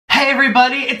Hey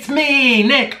everybody, it's me,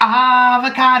 Nick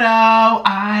Avocado.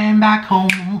 I'm back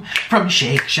home from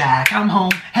Shake Shack. I'm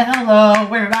home. Hello,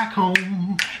 we're back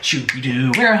home.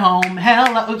 Shooby-doo, we're home.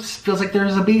 Hello. Oops, feels like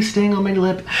there's a bee sting on my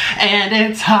lip. And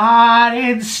it's hot,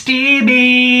 it's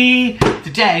steamy.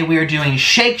 Today we are doing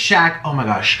Shake Shack. Oh my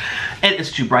gosh, it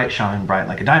is too bright, shining bright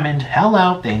like a diamond.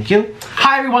 Hello, thank you.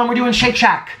 Hi everyone, we're doing Shake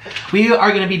Shack. We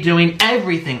are gonna be doing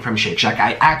everything from Shake Shack.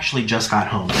 I actually just got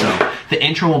home, so the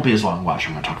intro won't be as long. Watch,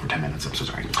 I'm gonna talk for 10 minutes, I'm so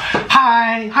sorry.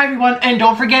 Hi everyone, and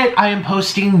don't forget, I am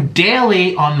posting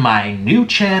daily on my new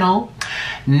channel,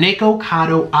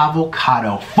 Nikocado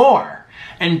Avocado 4.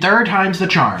 And third time's the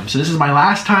charm. So this is my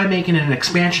last time making an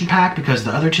expansion pack because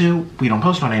the other two, we don't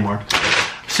post on anymore.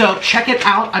 So check it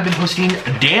out, I've been posting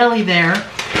daily there,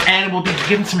 and we'll be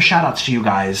giving some shout outs to you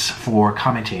guys for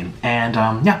commenting. And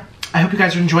yeah, I hope you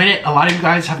guys are enjoying it. A lot of you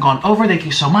guys have gone over, thank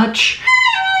you so much.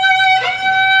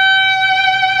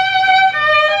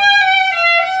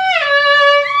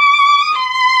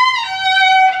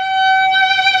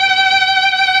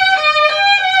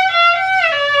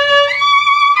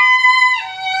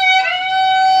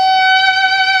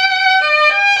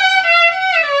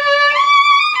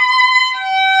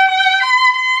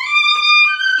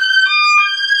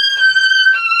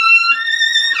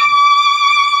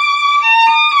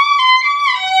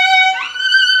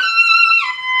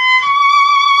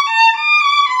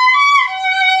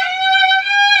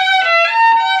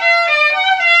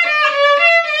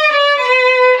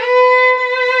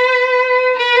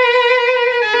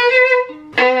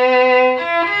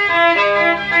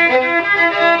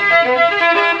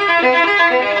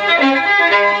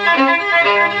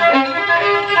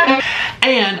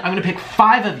 I'm gonna pick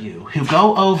 5 of you who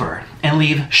go over and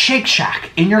leave Shake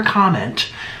Shack in your comment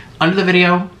under the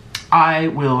video. I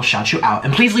will shout you out.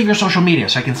 And please leave your social media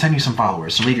so I can send you some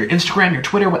followers. So leave your Instagram, your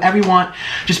Twitter, whatever you want.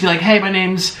 Just be like, hey, my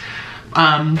name's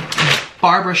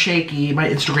Barbara Shaky. My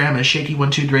Instagram is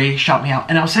Shaky123. Shout me out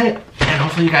and I'll say it. And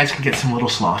hopefully you guys can get some little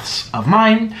sloths of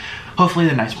mine. Hopefully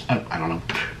the nice, I don't know.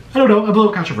 I'm a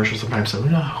little controversial sometimes, so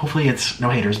hopefully it's no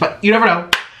haters, but you never know.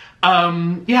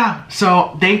 Yeah,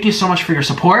 so thank you so much for your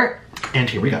support, and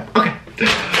here we go. Okay.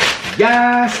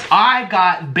 Yes, I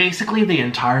got basically the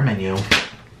entire menu.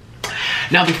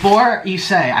 Now, before you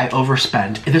say I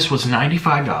overspent, this was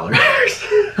 $95.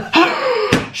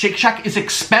 Shake Shack is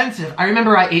expensive. I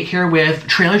remember I ate here with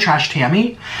Trailer Trash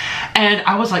Tammy, and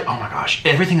I was like, oh my gosh,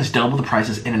 everything is double the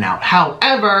prices In-N-Out.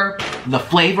 However, the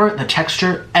flavor, the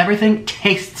texture, everything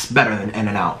tastes better than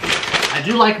In-N-Out. I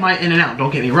do like my In-N-Out,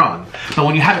 don't get me wrong. But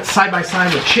when you have it side by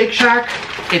side with Shake Shack,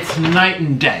 it's night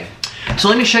and day. So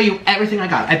let me show you everything I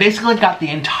got. I basically got the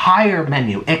entire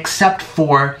menu except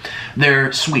for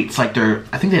their sweets. Like I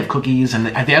think they have cookies and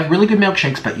they have really good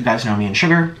milkshakes, but you guys know me and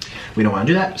sugar. We don't want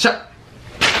to do that. So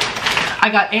I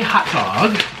got a hot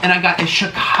dog and I got a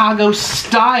Chicago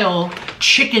style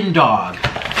chicken dog.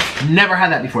 Never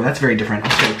had that before. That's very different.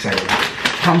 I'm so excited.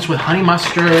 Comes with honey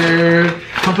mustard,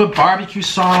 comes with barbecue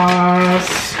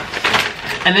sauce.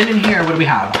 And then in here, what do we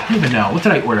have? I don't even know. What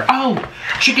did I order? Oh,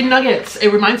 chicken nuggets. It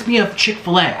reminds me of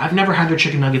Chick-fil-A. I've never had their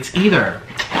chicken nuggets either.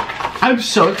 I'm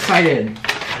so excited.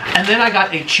 And then I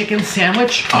got a chicken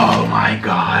sandwich. Oh my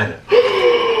God.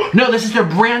 No, this is their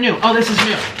brand new. Oh, this is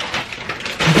new.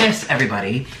 This,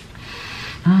 everybody,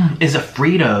 is a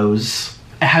Fritos.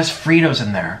 It has Fritos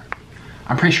in there.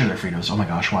 I'm pretty sure they're Fritos. Oh my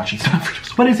gosh, watch, it's not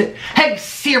Fritos. What is it? Hey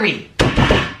Siri!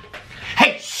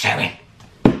 Hey Siri!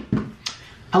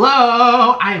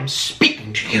 Hello, I am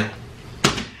speaking to you.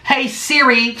 Hey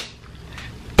Siri!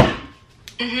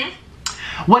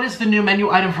 What is the new menu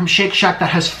item from Shake Shack that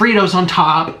has Fritos on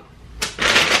top?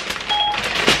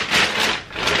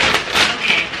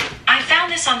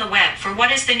 On the web for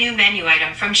what is the new menu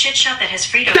item from Shake Shack that has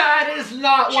Fritos. That is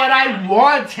not what I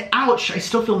want. Ouch! I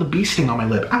still feel the bee sting on my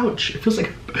lip. Ouch! It feels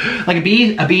like a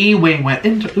bee wing went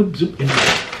into. Oops, into.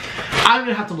 I'm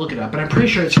gonna have to look it up, but I'm pretty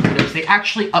sure it's Fritos. They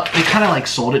actually they kind of like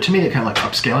sold it to me. They kind of like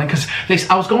upscaling because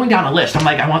I was going down a list. I'm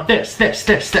like, I want this, and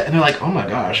they're like, oh my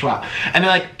gosh, wow. And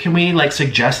they're like, can we like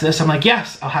suggest this? I'm like,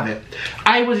 yes, I'll have it.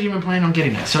 I wasn't even planning on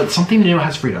getting it, so it's something new. It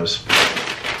has Fritos.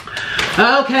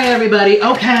 Okay, everybody.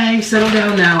 Okay, settle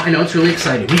down now. I know it's really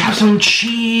exciting. We have some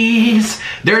cheese.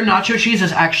 Their nacho cheese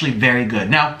is actually very good.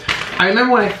 Now, I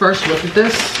remember when I first looked at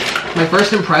this, my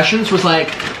first impressions was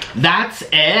like, that's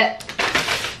it?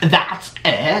 That's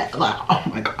it? Like, oh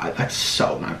my God, that's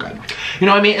so not good. You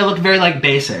know what I mean? It looked very like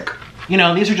basic. You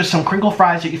know, these are just some crinkle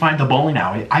fries that you find at the bowling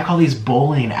alley. I call these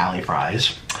bowling alley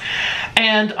fries.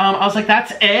 And I was like,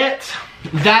 that's it?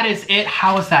 That is it?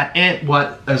 How is that it?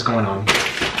 What is going on?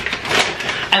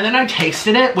 And then I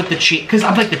tasted it with the cheese, because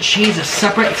I'm like, the cheese is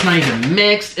separate, it's not even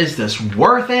mixed. Is this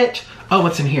worth it? Oh,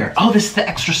 what's in here? Oh, this is the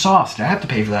extra sauce. Did I have to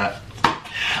pay for that?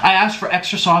 I asked for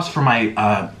extra sauce for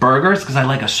my burgers because I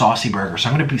like a saucy burger, so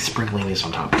I'm gonna be sprinkling these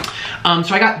on top.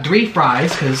 So I got 3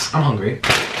 fries because I'm hungry.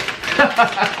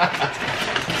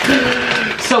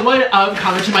 Someone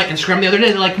commented my Instagram the other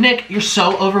day, they're like, Nick, you're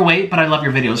so overweight, but I love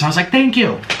your videos. And I was like, thank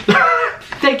you.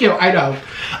 Thank you, I know.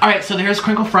 All right, so here's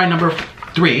crinkle fry number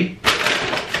 3.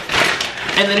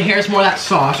 And then here's more of that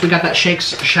sauce. We got that Shake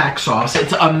Shack sauce.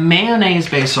 It's a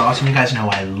mayonnaise-based sauce, and you guys know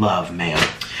I love mayo.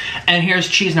 And here's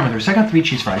cheese number 3. So I got 3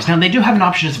 cheese fries. Now, they do have an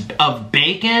option of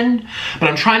bacon, but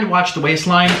I'm trying to watch the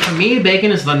waistline. For me,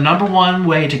 bacon is the #1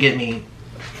 way to get me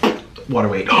water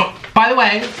weight. By the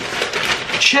way,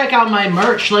 check out my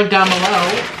merch link down below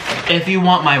if you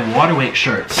want my water weight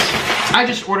shirts. I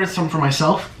just ordered some for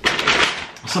myself.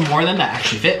 Some more of them that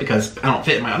actually fit because I don't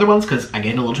fit in my other ones because I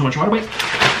gained a little too much water weight.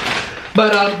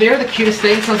 But they're the cutest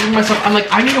things. So I was thinking to myself, I'm like,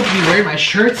 I need to be wearing my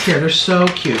shirts here. They're so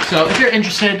cute. So if you're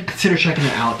interested, consider checking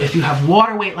it out. If you have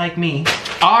water weight like me.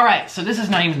 All right, so this is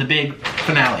not even the big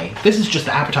finale. This is just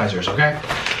the appetizers, okay?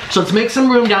 So let's make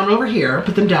some room down over here.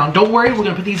 Put them down. Don't worry, we're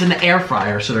gonna put these in the air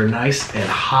fryer so they're nice and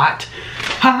hot.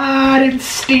 Hot and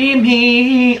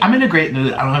steamy. I'm in a great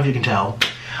mood. I don't know if you can tell.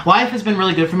 Life has been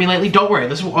really good for me lately. Don't worry,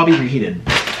 this will all be reheated.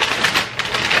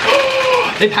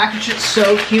 They packaged it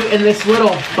so cute in this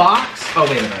little box. Oh,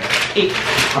 wait a minute.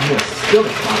 I'm gonna spill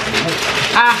this box.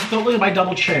 Ah, don't look at my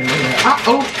double chin. Wait a minute. Ah,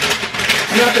 oh,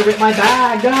 you have to rip my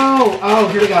bag. No. Oh,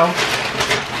 here we go.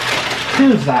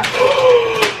 Who's that?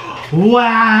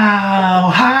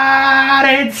 Wow, hot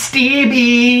and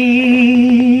steamy.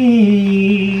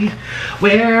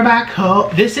 We're back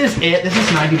home. This is it. This is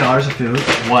 $90 of food.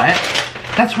 What?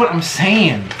 That's what I'm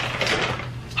saying.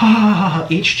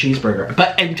 Each cheeseburger.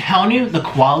 But I'm telling you, the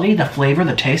quality, the flavor,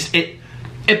 the taste, it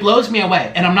blows me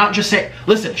away. And I'm not just saying,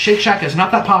 listen, Shake Shack is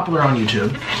not that popular on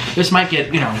YouTube. This might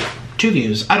get, 2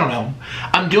 views. I don't know.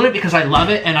 I'm doing it because I love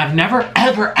it, and I've never,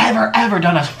 ever, ever, ever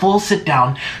done a full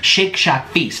sit-down Shake Shack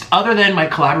feast, other than my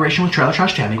collaboration with Trailer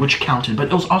Trash Tammy, which counted, but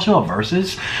it was also a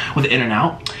versus with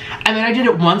In-N-Out. And then I did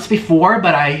it once before,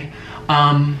 but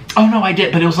oh no, I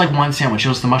did, but it was like 1 sandwich. It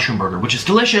was the mushroom burger, which is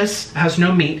delicious. It has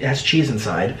no meat, it has cheese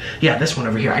inside. Yeah, this one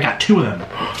over here. I got 2 of them.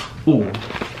 Ooh.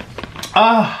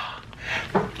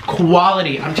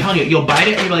 Quality. I'm telling you, you'll bite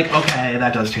it and you're like, okay,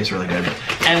 that does taste really good.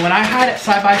 And when I had it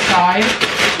side by side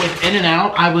with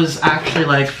In-N-Out, I was actually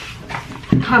like,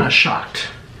 kind of shocked.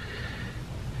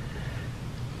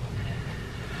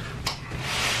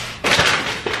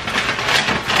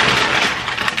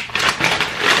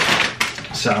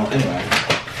 So, anyway.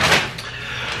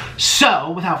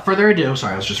 So, without further ado,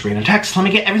 sorry, I was just reading a text. Let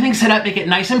me get everything set up, make it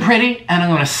nice and pretty, and I'm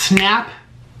gonna snap,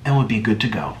 and we'll be good to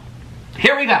go.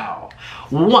 Here we go.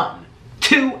 1,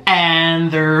 2,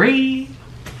 and 3.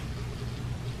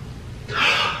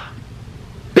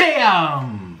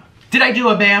 Bam! Did I do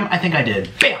a bam? I think I did.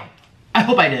 Bam! I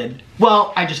hope I did.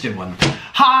 Well, I just did one.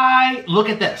 Hi, look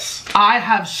at this. I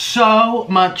have so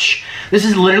much. This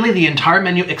is literally the entire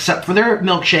menu except for their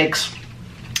milkshakes.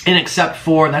 And except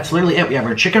for, that's literally it. We have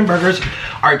our chicken burgers,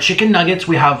 our chicken nuggets.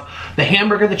 We have the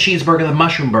hamburger, the cheeseburger, the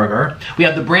mushroom burger. We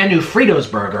have the brand new Fritos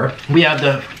burger. We have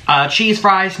the cheese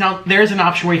fries. Now, there's an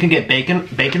option where you can get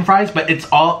bacon fries, but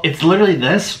it's literally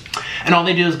this. And all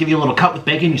they do is give you a little cut with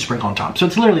bacon, you sprinkle on top. So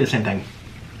it's literally the same thing.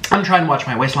 I'm trying to watch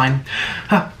my waistline.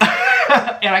 And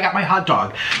I got my hot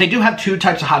dog. They do have 2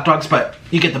 types of hot dogs, but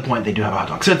you get the point, they do have a hot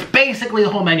dog. So it's basically the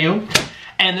whole menu.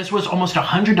 And this was almost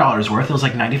 $100 worth. It was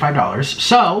like $95.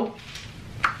 So,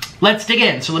 let's dig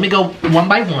in. So let me go one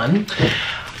by one.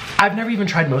 I've never even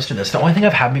tried most of this. The only thing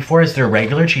I've had before is their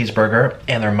regular cheeseburger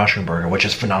and their mushroom burger, which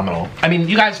is phenomenal. I mean,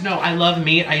 you guys know I love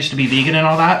meat. I used to be vegan and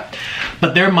all that.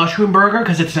 But their mushroom burger,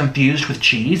 because it's infused with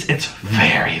cheese, it's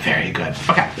very, very good.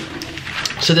 Okay.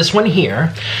 So this one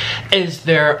here is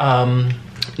their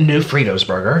new Fritos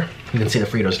burger. You can see the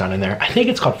Fritos down in there. I think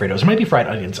it's called Fritos. It might be fried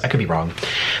onions. I could be wrong.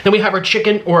 Then we have our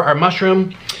chicken or our mushroom.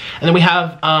 And then we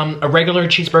have a regular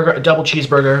cheeseburger, a double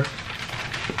cheeseburger.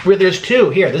 Where there's 2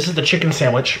 here. This is the chicken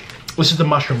sandwich. This is the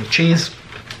mushroom with cheese.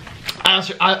 I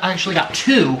actually got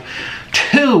two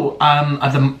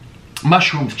of the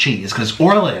mushroom with cheese because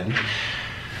Orlin.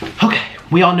 Okay,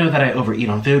 we all know that I overeat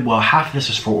on food. Well, half of this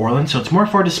is for Orlin, so it's more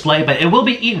for display, but it will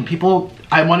be eaten. People,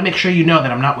 I want to make sure you know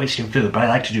that I'm not wasting food, but I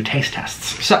like to do taste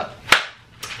tests. So,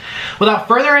 without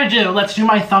further ado, let's do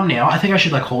my thumbnail. I think I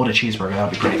should like hold a cheeseburger, that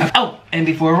would be great. Oh, and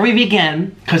before we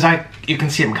begin, because you can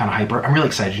see I'm kind of hyper, I'm really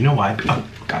excited. You know why? Oh,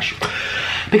 gosh.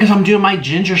 because I'm doing my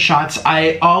ginger shots.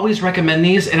 I always recommend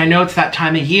these, and I know it's that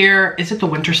time of year. Is it the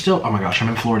winter still? Oh my gosh, I'm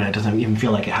in Florida. It doesn't even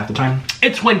feel like it half the time.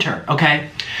 It's winter, okay?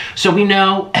 So we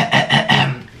know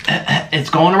it's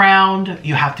going around.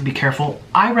 You have to be careful.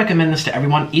 I recommend this to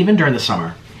everyone, even during the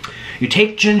summer. You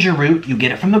take ginger root, you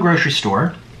get it from the grocery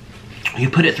store, you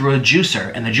put it through a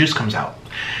juicer, and the juice comes out.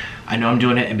 I know I'm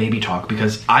doing it in baby talk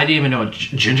because I didn't even know what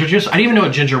ginger juice, I didn't even know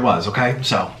what ginger was, okay?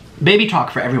 So, baby talk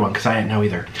for everyone because I didn't know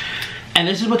either. And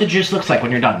this is what the juice looks like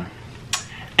when you're done.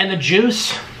 And the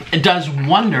juice, it does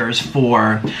wonders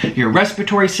for your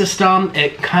respiratory system.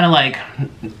 It kind of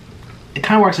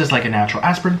works as like a natural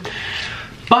aspirin,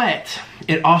 but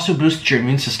it also boosts your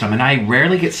immune system. And I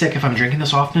rarely get sick if I'm drinking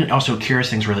this often. It also cures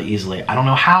things really easily. I don't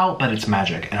know how, but it's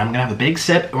magic. And I'm gonna have a big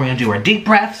sip, and we're gonna do our deep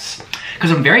breaths,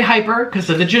 because I'm very hyper because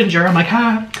of the ginger. I'm like,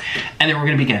 ah. And then we're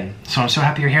gonna begin. So I'm so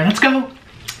happy you're here. Let's go.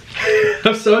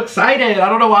 I'm so excited. I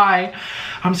don't know why.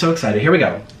 I'm so excited. Here we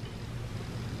go.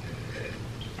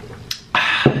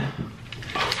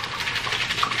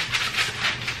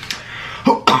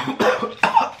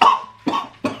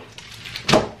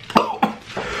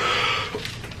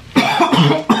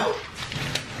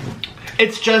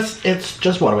 It's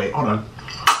just water. Wait, hold on.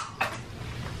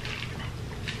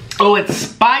 Oh, it's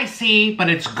spicy, but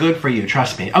it's good for you,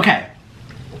 trust me. Okay.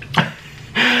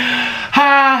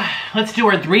 Let's do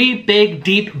our 3 big,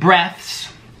 deep breaths,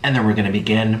 and then we're gonna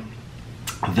begin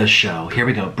the show. Here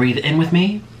we go. Breathe in with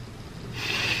me.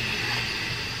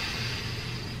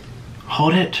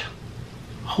 Hold it.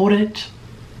 Hold it.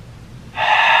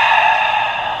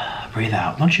 Breathe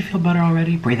out. Don't you feel better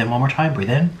already? Breathe in one more time.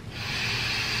 Breathe in.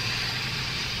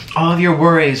 All of your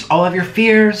worries, all of your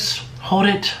fears, hold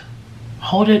it.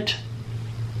 Hold it.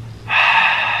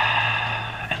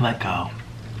 And let go.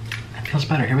 It feels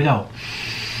better. Here we go.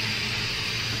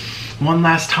 One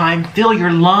last time. Fill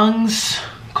your lungs.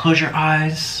 Close your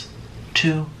eyes.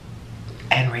 2.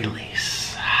 And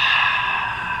release.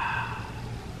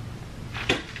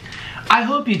 I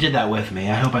hope you did that with me.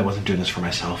 I hope I wasn't doing this for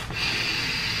myself.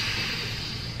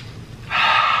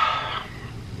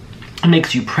 It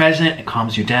makes you present. It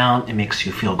calms you down. It makes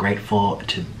you feel grateful.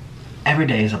 Every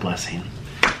day is a blessing.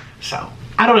 So,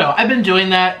 I don't know. I've been doing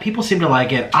that. People seem to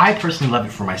like it. I personally love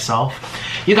it for myself.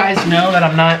 You guys know that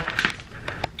I'm not,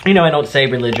 you know, I don't say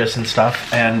religious and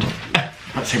stuff. And,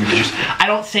 not say religious. I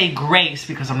don't say grace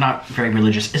because I'm not very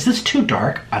religious. Is this too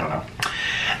dark? I don't know.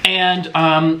 And,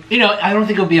 you know, I don't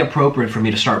think it would be appropriate for me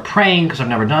to start praying because I've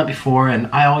never done it before. And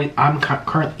I'm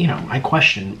currently, you know, I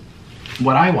question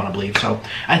what I want to believe. So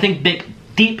I think big,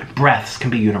 deep breaths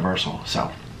can be universal. So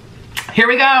here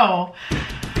we go.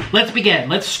 Let's begin.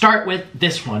 Let's start with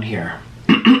this one here.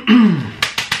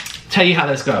 Tell you how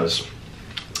this goes.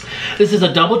 This is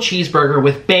a double cheeseburger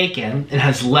with bacon. It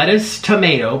has lettuce,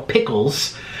 tomato,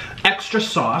 pickles, extra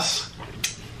sauce.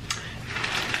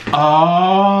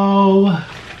 Oh,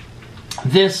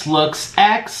 this looks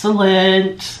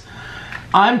excellent.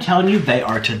 I'm telling you, they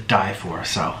are to die for.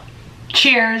 So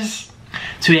cheers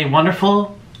to a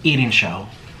wonderful eating show.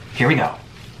 Here we go.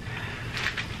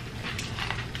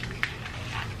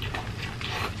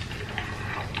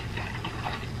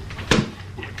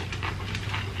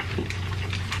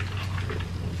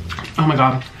 Oh my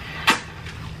God.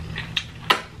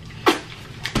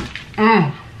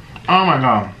 Oh my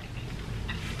God.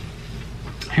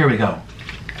 Here we go.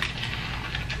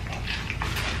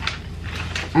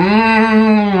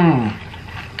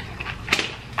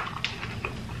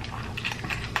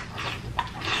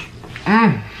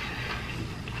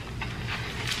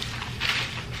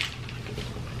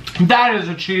 That is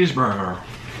a cheeseburger.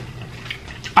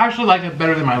 I actually like it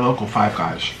better than my local Five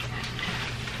Guys.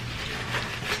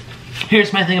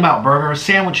 Here's my thing about burgers,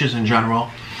 sandwiches in general.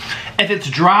 If it's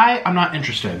dry, I'm not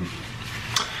interested.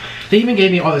 They even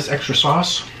gave me all this extra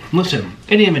sauce. Listen,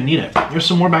 I didn't even need it. There's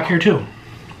some more back here too.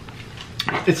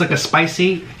 It's like a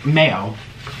spicy mayo.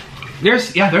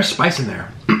 There's spice in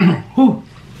there. Whew.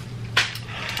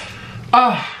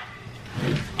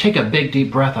 Take a big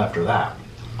deep breath after that.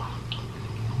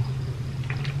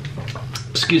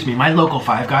 Excuse me, my local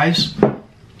Five Guys,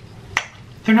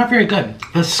 they're not very good.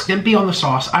 The skimpy on the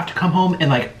sauce, I have to come home and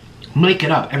like make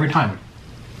it up every time.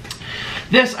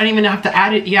 This, I didn't even have to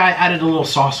add it. Yeah, I added a little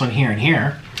sauce on here and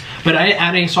here, but I didn't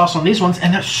add any sauce on these ones,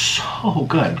 and they're so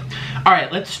good. All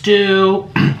right, let's do,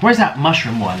 where's that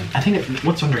mushroom one? I think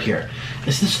what's under here?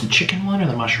 Is this the chicken one or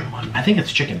the mushroom one? I think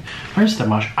it's chicken. Where's the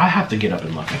mushroom? I have to get up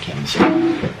and look, I can't see.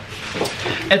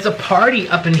 It's a party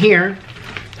up in here.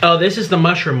 Oh, this is the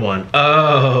mushroom one.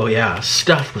 Oh, yeah,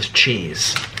 stuffed with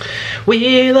cheese.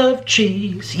 We love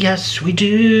cheese, yes we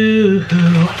do.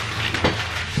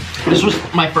 This was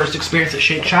my first experience at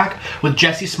Shake Shack with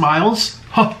Jessie Smiles.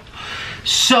 Oh,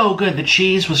 so good. The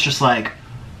cheese was just like,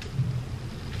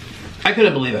 I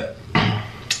couldn't believe it.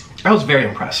 I was very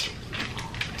impressed.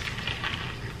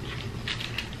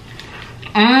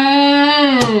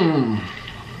 Mmm.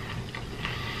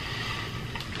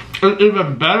 It's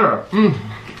even better. Mm.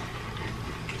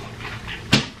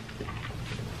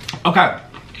 Okay.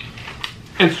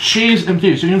 It's cheese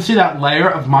infused. So you can see that layer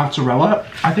of mozzarella.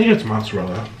 I think it's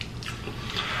mozzarella.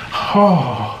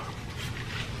 Oh.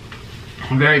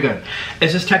 Very good.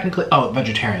 Is this technically, oh,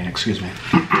 vegetarian, excuse me.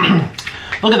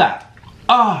 Look at that.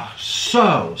 Oh,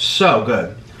 so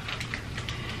good.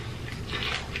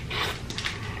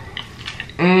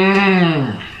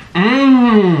 Mmm.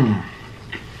 Mmm.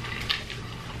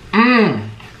 Mmm.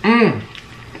 Mmm.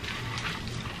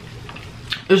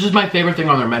 This is my favorite thing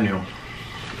on their menu.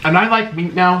 And I like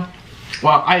meat now.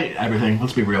 Well, I eat everything,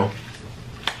 let's be real.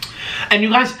 And you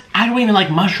guys, I don't even like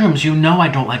mushrooms. You know I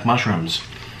don't like mushrooms.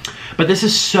 But this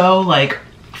is so like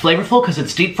flavorful because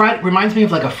it's deep fried. It reminds me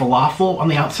of like a falafel on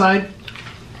the outside.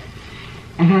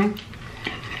 Mm-hmm.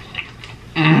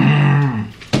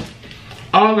 Mmm.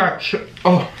 Oh, that shit.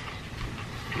 Oh.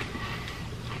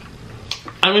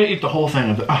 I'm gonna eat the whole thing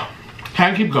of it. Oh.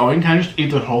 Can I keep going? Can I just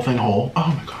eat the whole thing whole?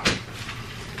 Oh my god.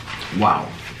 Wow.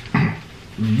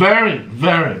 Very,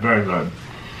 very, very good.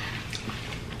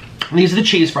 These are the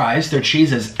cheese fries. Their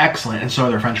cheese is excellent, and so are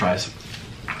their french fries.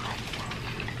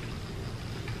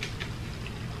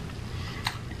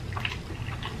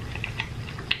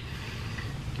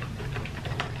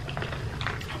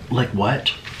 Like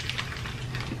what?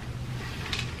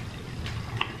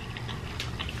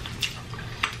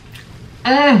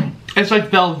 Mmm. It's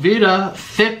like Velveeta,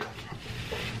 thick.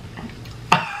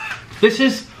 This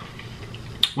is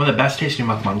one of the best tasting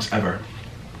mukbangs ever.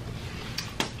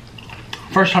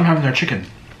 First time having their chicken.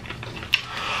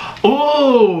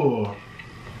 Oh,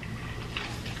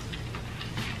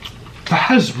 that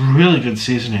has really good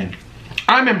seasoning.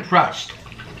 I'm impressed.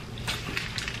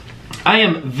 I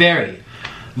am very,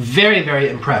 very, very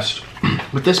impressed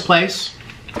with this place.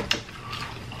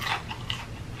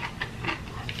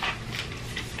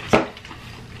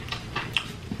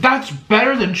 That's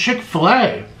better than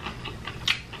Chick-fil-A.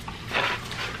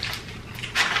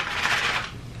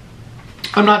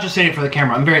 I'm not just saying it for the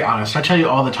camera, I'm very honest. I tell you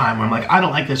all the time when I'm like, I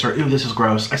don't like this, or ooh, this is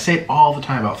gross. I say it all the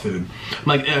time about food. I'm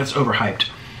like, it's overhyped.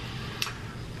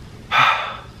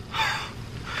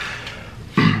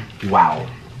 Wow.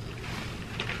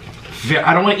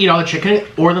 I don't want to eat all the chicken.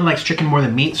 Orlin likes chicken more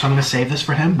than meat, so I'm going to save this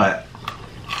for him, but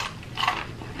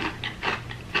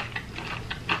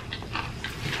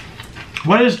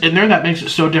what is in there that makes it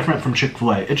so different from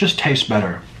Chick-fil-A? It just tastes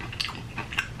better.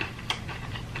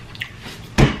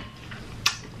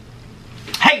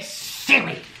 Hey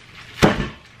Siri!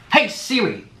 Hey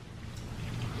Siri!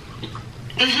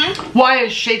 Mm-hmm. Why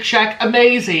is Shake Shack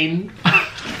amazing?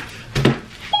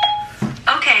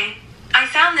 Okay, I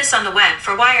found this on the web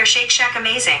for why are Shake Shack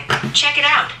amazing. Check it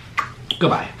out.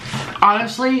 Goodbye.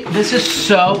 Honestly, this is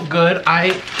so good.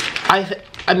 I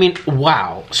mean,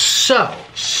 wow. So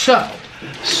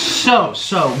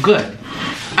good.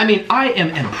 I mean, I am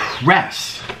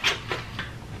impressed.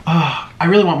 Oh, I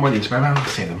really want more of these, but I'm not gonna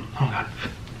save them. Oh god.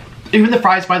 Even the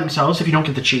fries by themselves, if you don't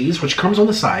get the cheese, which comes on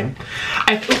the side.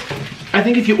 I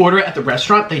think if you order it at the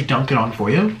restaurant, they dunk it on for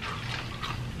you.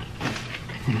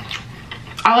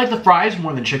 I like the fries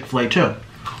more than Chick-fil-A too.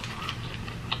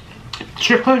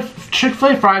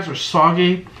 Chick-fil-A fries are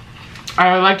soggy.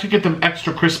 I like to get them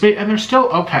extra crispy, and they're still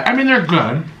okay. I mean, they're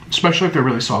good, especially if they're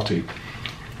really salty.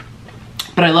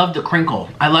 But I love the crinkle.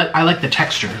 I like the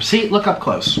texture. See, look up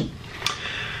close.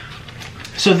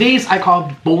 So these I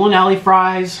call bowling alley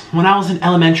fries. When I was in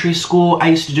elementary school, I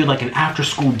used to do like an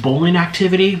after-school bowling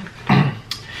activity.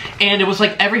 And it was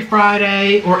like every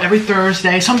Friday or every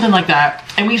Thursday, something like that.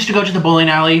 And we used to go to the bowling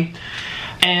alley.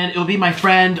 And it would be my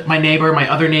friend, my neighbor, my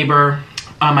other neighbor,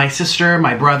 my sister,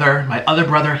 my brother, my other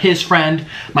brother, his friend,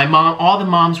 my mom. All the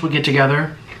moms would get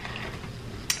together.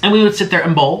 And we would sit there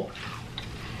and bowl.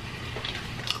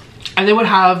 And they would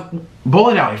have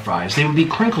bowling alley fries. They would be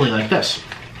crinkly like this.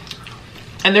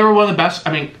 And they were one of the best.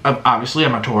 I mean, obviously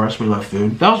I'm a tourist, we love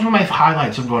food. That was one of my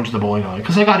highlights of going to the bowling alley,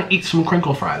 because I got to eat some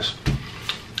crinkle fries.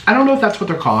 I don't know if that's what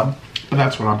they're called, but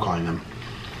that's what I'm calling them.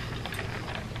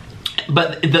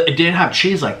 But it didn't have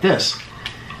cheese like this.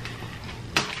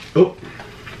 Oh.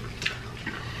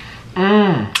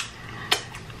 Mmm.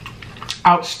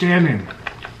 Outstanding.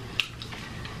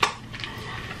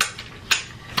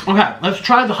 Okay, let's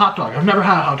try the hot dog. I've never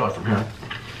had a hot dog from here.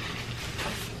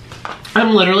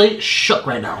 I'm literally shook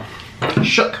right now.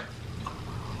 Shook.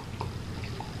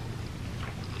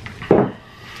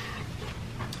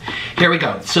 Here we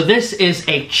go. So this is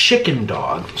a chicken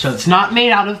dog. So it's not made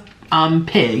out of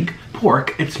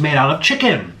pork. It's made out of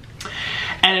chicken.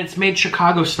 And it's made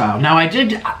Chicago style. Now I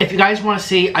did, if you guys want to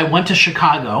see, I went to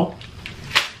Chicago.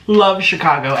 Love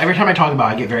Chicago. Every time I talk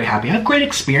about it, I get very happy. I have great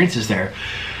experiences there.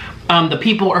 The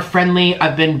people are friendly.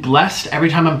 I've been blessed every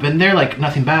time I've been there. Like,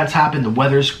 nothing bad's happened. The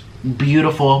weather's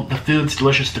beautiful. The food's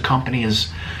delicious. The company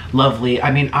is lovely.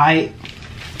 I mean,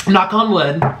 knock on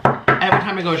wood, every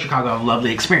time I go to Chicago, I have a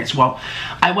lovely experience. Well,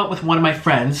 I went with one of my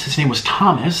friends. His name was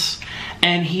Thomas,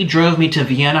 and he drove me to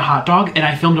Vienna Hot Dog, and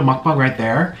I filmed a mukbang right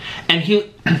there. And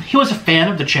he was a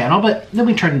fan of the channel, but then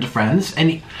we turned into friends,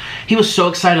 and he was so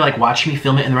excited, like, watching me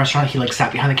film it in the restaurant. He, like,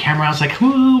 sat behind the camera. I was like,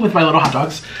 whoo, with my little hot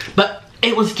dogs. But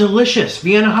it was delicious,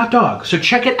 Vienna hot dog. So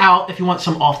check it out if you want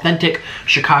some authentic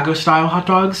Chicago style hot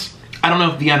dogs. I don't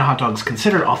know if Vienna hot dog's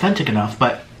considered authentic enough,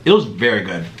 but it was very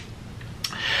good.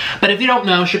 But if you don't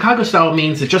know, Chicago style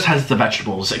means it just has the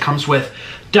vegetables. It comes with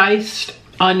diced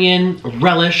onion,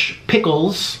 relish,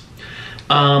 pickles,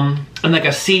 and like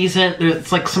a season,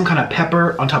 it's like some kind of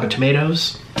pepper on top of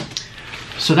tomatoes.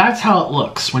 So that's how it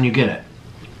looks when you get it.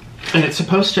 And it's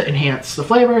supposed to enhance the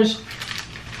flavors.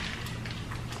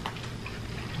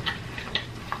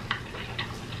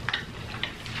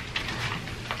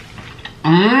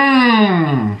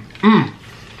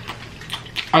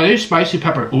 Are these spicy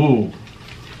pepper? Ooh.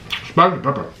 Spicy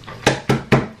pepper.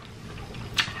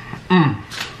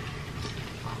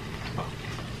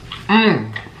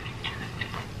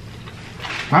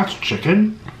 That's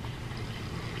chicken.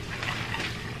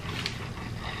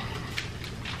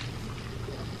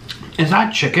 Is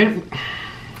that chicken?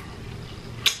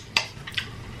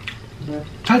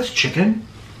 That's chicken.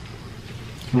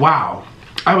 Wow.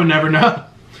 I would never know.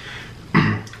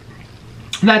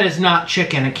 That is not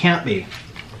chicken. It can't be.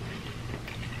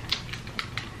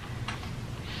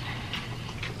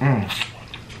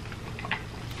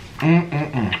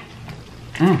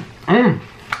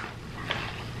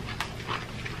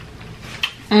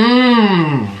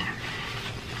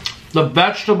 The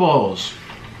vegetables.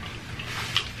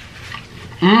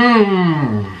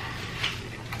 A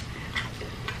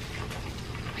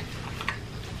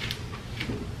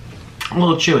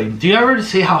little chewy. Do you ever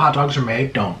see how hot dogs are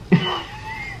made? Don't.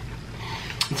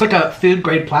 It's like a food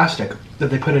grade plastic that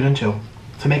they put it into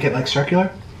to make it like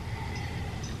circular.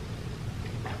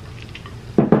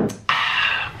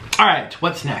 All right,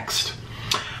 what's next?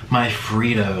 My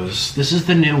Fritos. This is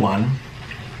the new one.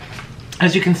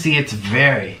 As you can see, it's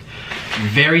very,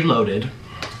 very loaded.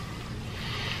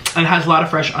 And it has a lot of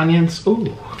fresh onions.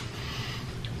 Ooh.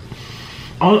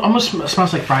 Almost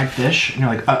smells like fried fish. And you're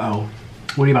like, uh-oh.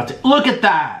 What are you about to... Look at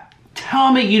that!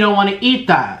 Tell me you don't want to eat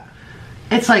that.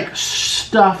 It's like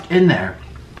stuffed in there.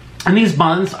 And these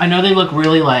buns, I know they look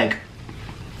really like,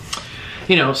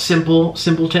 you know,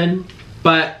 simpleton.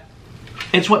 But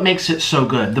it's what makes it so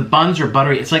good. The buns are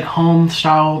buttery. It's like home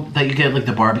style that you get like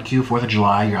the barbecue, 4th of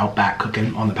July. You're out back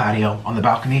cooking on the patio, on the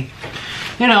balcony.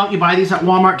 You know, you buy these at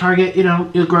Walmart, Target, you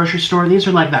know, your grocery store. These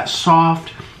are like that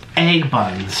soft egg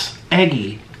buns.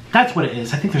 Eggy. That's what it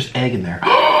is. I think there's egg in there.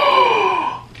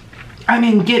 I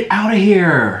mean, get out of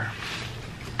here.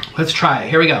 Let's try it.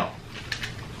 Here we go.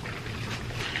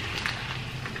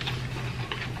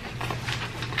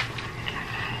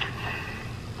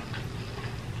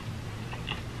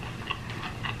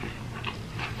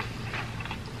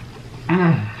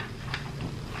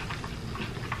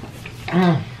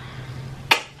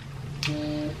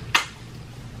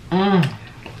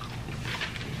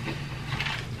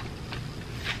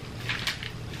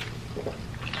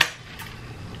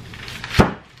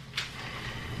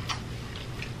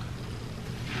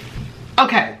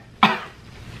 Okay.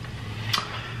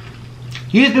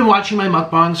 You've been watching my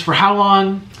mukbangs for how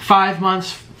long? 5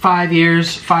 months, 5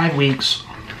 years, 5 weeks.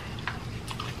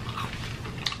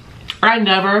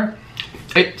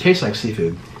 It tastes like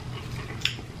seafood.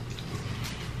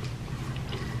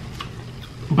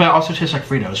 But it also tastes like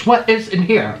Fritos. What is in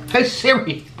here? Hey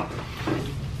Siri.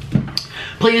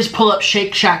 Please pull up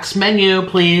Shake Shack's menu,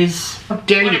 please. How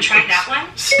dare you? Want to try that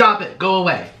one? Stop it. Go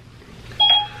away.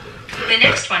 The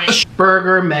next one is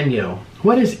burger menu.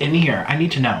 What is in here? I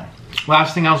need to know.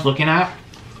 Last thing I was looking at,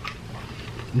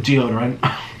 deodorant.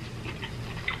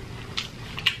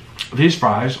 These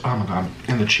fries, oh my god,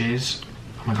 and the cheese,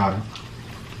 oh my god.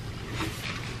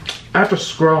 I have to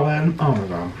scroll in, oh my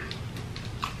god.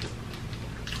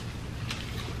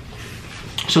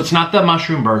 So it's not the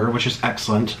mushroom burger, which is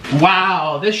excellent.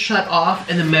 Wow, this shut off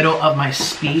in the middle of my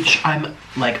speech. I'm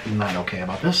like not okay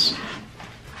about this.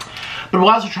 But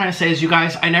what I was trying to say is, you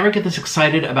guys, I never get this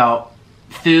excited about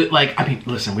food, like, I mean,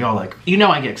 listen, we all like, you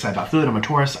know, I get excited about food. I'm a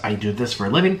tourist. I do this for a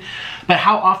living. But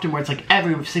how often where it's like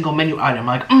every single menu item,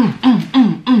 like,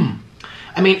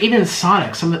 I mean, even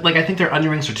Sonic, like, I think their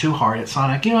onion rings are too hard at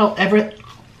Sonic. You know,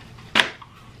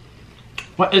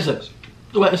 what is this?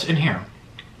 What is in here?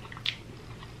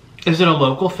 Is it a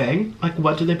local thing? Like,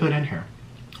 what did they put in here?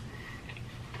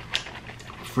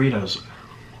 Fritos.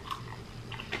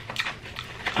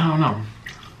 I don't know.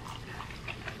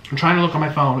 I'm trying to look on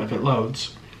my phone if it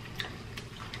loads.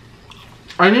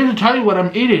 I need to tell you what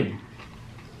I'm eating.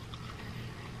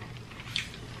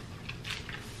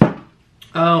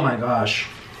 Oh my gosh.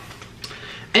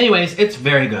 Anyways, it's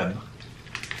very good.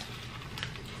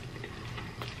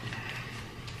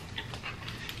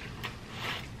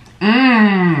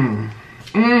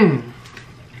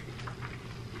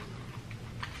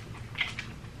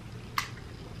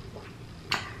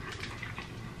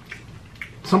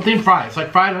 Something fried. It's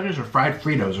like fried onions or fried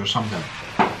Fritos or something.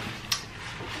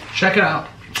 Check it out.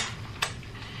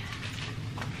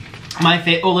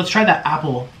 Oh, let's try that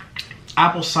apple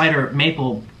cider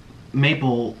maple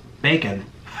bacon.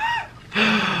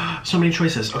 So many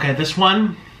choices. Okay, this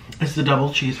one is the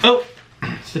double cheese. Oh,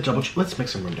 it's the double cheese. Let's make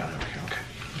some room down over here. Okay,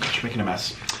 gosh, you're making a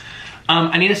mess.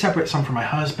 I need to separate some for my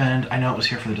husband. I know it was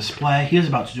here for the display. He is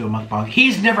about to do a mukbang.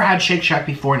 He's never had Shake Shack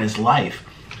before in his life.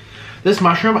 This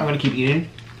mushroom, I'm gonna keep eating.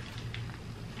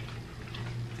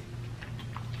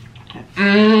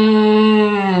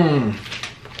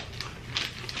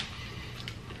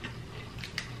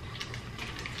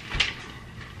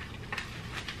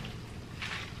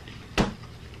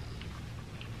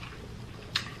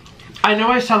 I know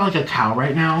I sound like a cow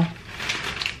right now.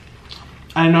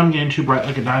 I know I'm getting too bright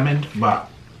like a diamond, but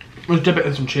let's dip it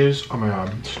in some cheese. Oh my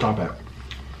god, stop it.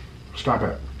 Stop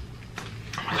it.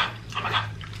 Oh my god, oh my god.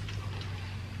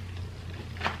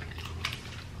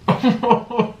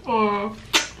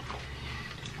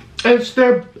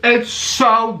 It's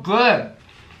so good.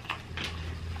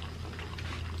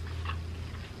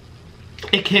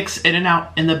 It kicks in and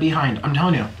out in the behind, I'm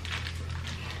telling you.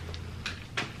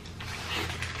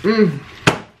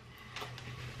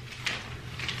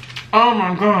 Oh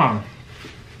my god.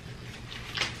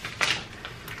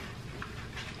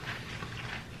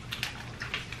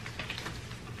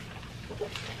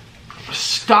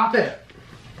 Stop it.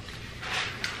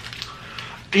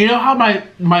 You know how my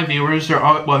viewers are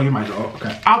all, well, you might know,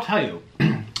 okay. I'll tell you.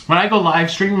 When I go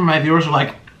live stream, my viewers are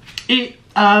like, eat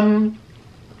Long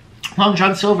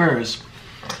John Silver's.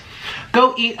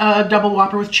 Go eat a double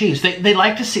Whopper with cheese. They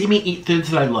like to see me eat foods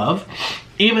that I love,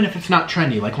 even if it's not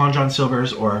trendy, like Long John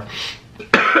Silver's or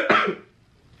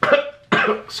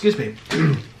excuse me.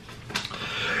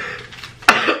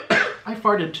 I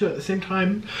farted too at the same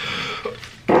time.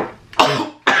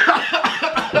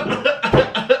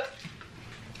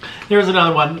 There's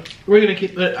another one. We're gonna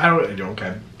keep it. I don't really do.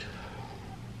 Okay.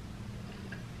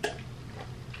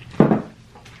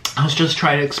 I was just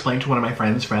trying to explain to one of my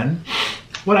friends'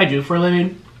 what I do for a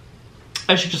living.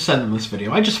 I should just send them this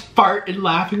video. I just fart and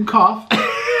laugh and cough.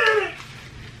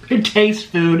 And taste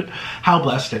food. How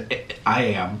blessed I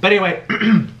am. But anyway,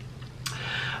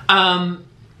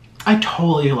 I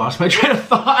totally lost my train of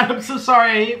thought. I'm so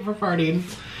sorry for farting.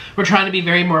 We're trying to be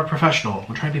very more professional.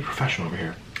 We're trying to be professional over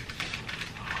here.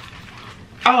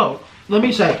 Oh, let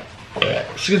me say,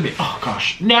 excuse me. Oh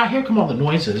gosh. Now here come all the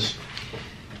noises.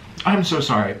 I'm so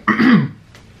sorry.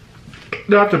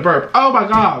 Now I have to burp. Oh my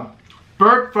god.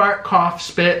 Burp, fart, cough,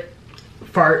 spit,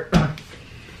 fart.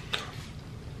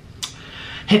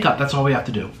 Hiccup, that's all we have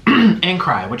to do. And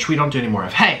cry, which we don't do any more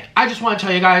of. Hey, I just want to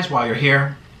tell you guys while you're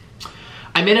here,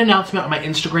 I made an announcement on my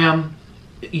Instagram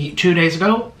 2 days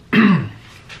ago.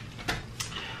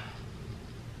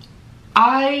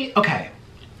 Okay.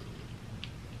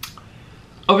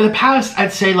 Over the past,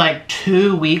 I'd say like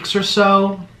 2 weeks or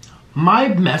so, my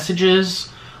messages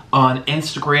on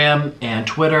Instagram and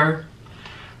Twitter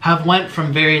have went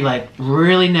from very like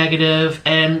really negative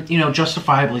and, you know,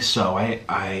 justifiably so.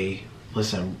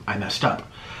 Listen, I messed up.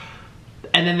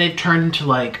 And then they've turned into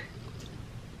like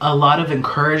a lot of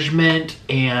encouragement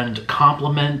and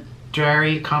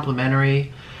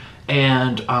complimentary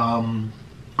and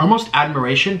almost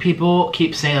admiration. People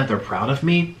keep saying that they're proud of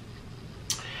me.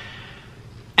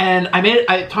 And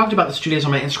I talked about this 2 days on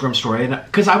my Instagram story, and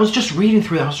because I was just reading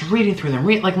through them,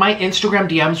 like my Instagram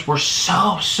DMs were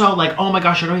so like, oh my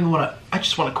gosh, I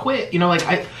just want to quit. You know, like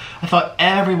I thought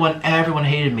everyone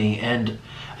hated me, and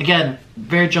again,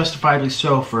 very justifiably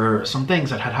so for some things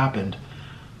that had happened.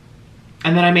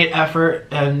 And then I made effort,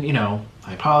 and you know,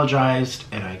 I apologized,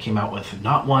 and I came out with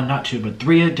not one, not two, but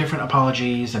 3 different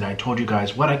apologies, and I told you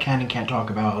guys what I can and can't talk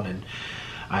about, and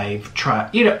I've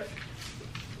tried, you know.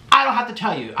 I don't have to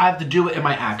tell you. I have to do it in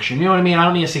my action. You know what I mean? I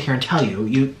don't need to sit here and tell you.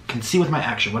 You can see with my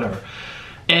action, whatever.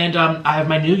 And I have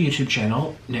my new YouTube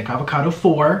channel, Nikocado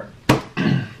 4.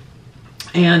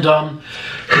 And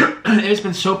it's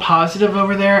been so positive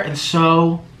over there and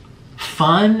so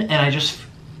fun.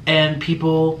 And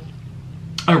people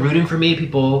are rooting for me.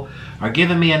 People are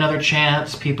giving me another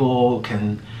chance. People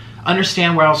can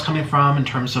understand where I was coming from in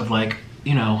terms of, like,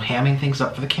 you know, hamming things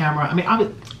up for the camera. I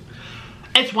mean,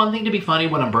 it's one thing to be funny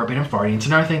when I'm burping and farting. It's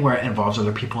another thing where it involves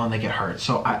other people and they get hurt.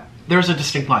 So there's a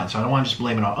distinct line. So I don't want to just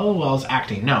blame it on, oh, well, I was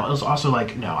acting. No, it was also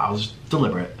like, no, I was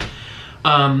deliberate.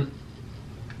 My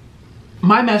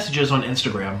messages on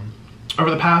Instagram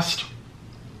over the past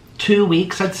 2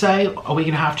 weeks, I'd say, a week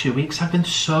and a half, 2 weeks, have been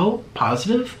so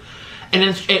positive. And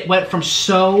it went from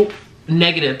so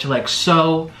negative to like,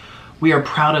 so, we are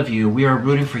proud of you. We are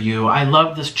rooting for you. I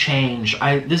love this change.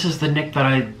 This is the Nick that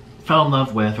I fell in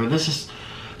love with, or this is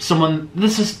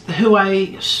who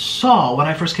I saw when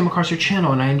I first came across your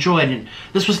channel and I enjoyed, and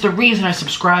this was the reason I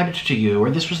subscribed to you,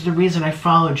 or this was the reason I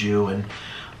followed you. And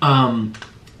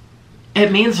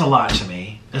it means a lot to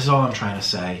me, is all I'm trying to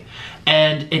say.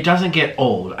 And it doesn't get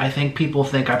old. I think people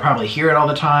think I probably hear it all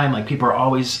the time, like people are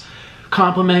always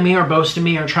complimenting me or boasting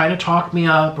me or trying to talk me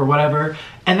up or whatever,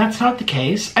 and that's not the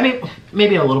case. I mean,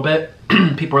 maybe a little bit.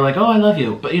 People are like, oh, I love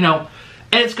you, but you know,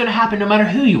 and it's gonna happen no matter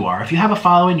who you are. If you have a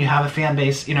following, you have a fan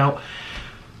base, you know,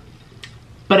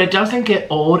 but it doesn't get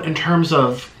old in terms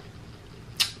of,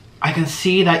 I can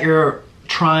see that you're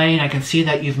trying, I can see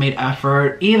that you've made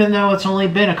effort, even though it's only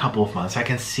been a couple of months. I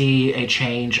can see a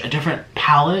change, a different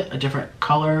palette, a different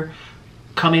color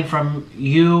coming from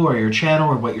you or your channel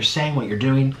or what you're saying, what you're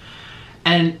doing.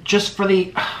 And just for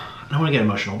the, I don't want to get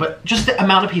emotional, but just the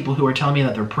amount of people who are telling me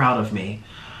that they're proud of me,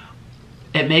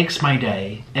 it makes my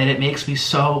day, and it makes me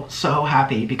so, so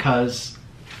happy, because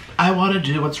I want to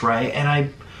do what's right,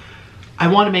 and I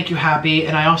want to make you happy,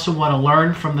 and I also want to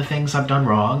learn from the things I've done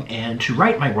wrong and to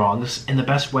right my wrongs in the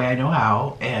best way I know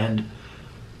how. And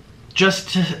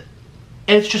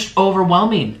it's just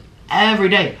overwhelming every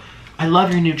day. I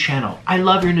love your new channel. I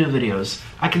love your new videos.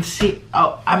 I can see,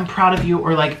 oh, I'm proud of you,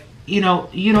 or like, you know,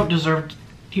 you don't deserve,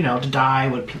 you know, to die,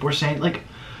 what people are saying. Like,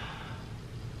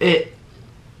 it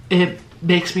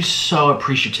makes me so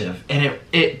appreciative, and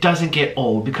it doesn't get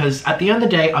old, because at the end of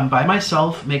the day, I'm by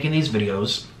myself making these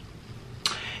videos,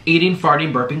 eating,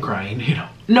 farting, burping, crying, you know.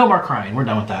 No more crying, we're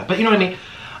done with that. But you know what I mean?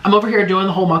 I'm over here doing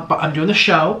the whole mukbang, I'm doing the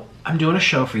show, I'm doing a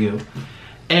show for you,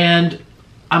 and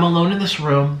I'm alone in this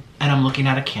room, and I'm looking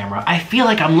at a camera. I feel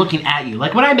like I'm looking at you.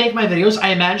 Like when I make my videos, I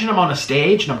imagine I'm on a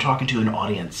stage and I'm talking to an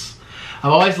audience.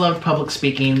 I've always loved public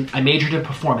speaking. I majored in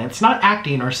performance, not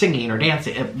acting or singing or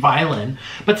dancing, violin,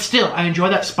 but still, I enjoy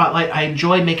that spotlight. I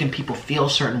enjoy making people feel a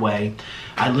certain way.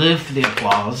 I live for the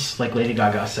applause, like Lady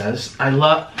Gaga says.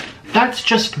 That's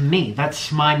just me.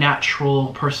 That's my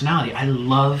natural personality. I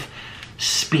love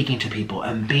speaking to people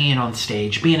and being on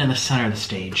stage, being in the center of the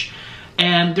stage.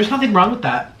 And there's nothing wrong with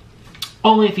that,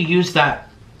 only if you use that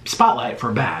spotlight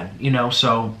for bad, you know?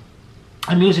 So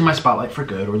I'm using my spotlight for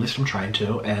good, or at least I'm trying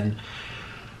to, and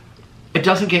it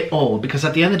doesn't get old, because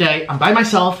at the end of the day, I'm by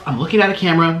myself, I'm looking at a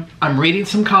camera, I'm reading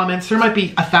some comments. There might be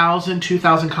 1,000,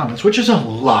 2,000 comments, which is a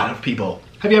lot of people.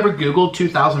 Have you ever Googled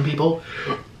 2,000 people?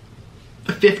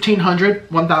 1,500,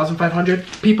 1,500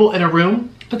 people in a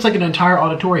room? That's like an entire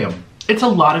auditorium. It's a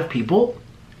lot of people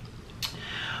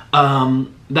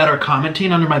that are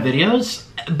commenting under my videos.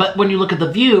 But when you look at the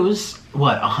views,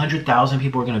 what, 100,000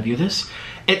 people are gonna view this?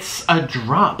 It's a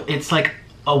drop. It's like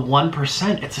a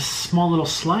 1%. It's a small little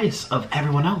slice of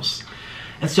everyone else.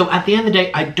 And so at the end of the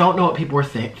day, I don't know what people are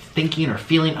thinking or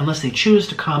feeling unless they choose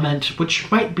to comment, which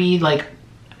might be like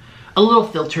a little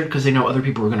filtered because they know other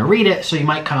people are going to read it. So you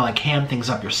might kind of like ham things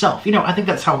up yourself. You know, I think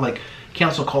that's how like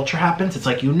cancel culture happens. It's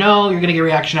like, you know, you're going to get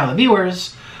reaction out of the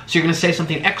viewers. So you're going to say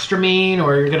something extra mean,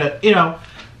 or you're going to, you know,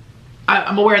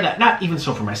 I'm aware of that, not even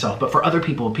so for myself, but for other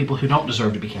people who don't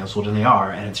deserve to be canceled, and they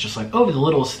are, and it's just like, oh, the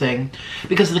littlest thing,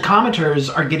 because the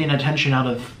commenters are getting attention out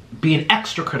of being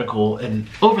extra critical and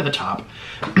over the top.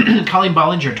 Colleen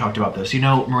Bollinger talked about this, you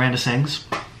know, Miranda Sings,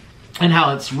 and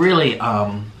how it's really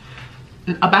a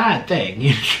bad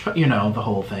thing, you know, the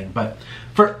whole thing, but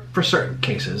for certain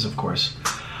cases, of course.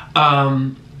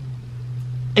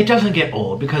 It doesn't get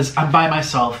old because I'm by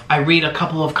myself. I read a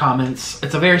couple of comments.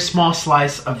 It's a very small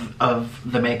slice of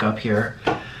the makeup here.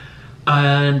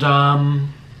 And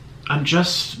I'm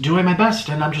just doing my best,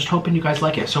 and I'm just hoping you guys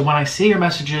like it. So when I see your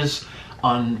messages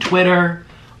on Twitter,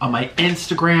 on my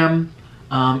Instagram,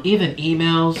 even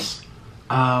emails,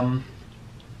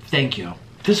 thank you.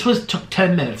 This took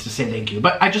 10 minutes to say thank you,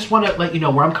 but I just want to let you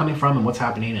know where I'm coming from and what's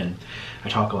happening, and I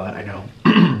talk a lot, I know.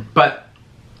 But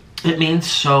It means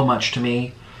so much to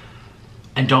me,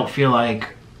 and don't feel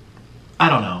like, I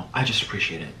don't know, I just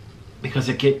appreciate it. Because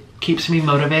it keeps me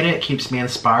motivated, it keeps me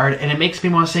inspired, and it makes me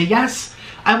want to say, yes,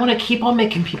 I want to keep on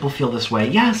making people feel this way.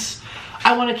 Yes,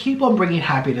 I want to keep on bringing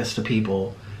happiness to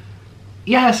people.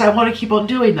 Yes, I want to keep on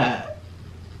doing that.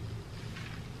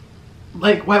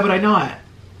 Like, why would I not?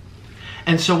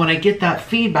 And so when I get that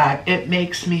feedback, it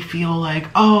makes me feel like,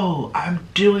 oh, I'm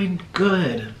doing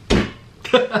good.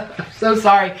 So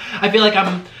sorry. I feel like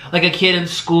I'm like a kid in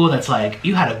school that's like,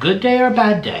 you had a good day or a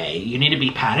bad day. You need to be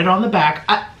patted on the back.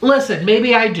 Listen,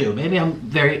 maybe I do. Maybe I'm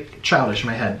very childish in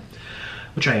my head,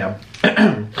 which I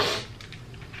am.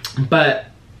 But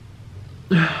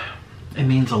it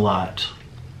means a lot.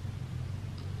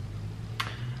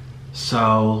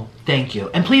 So thank you.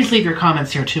 And please leave your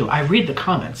comments here too. I read the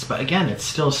comments, but again, it's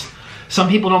still, some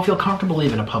people don't feel comfortable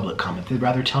leaving a public comment. They'd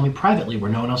rather tell me privately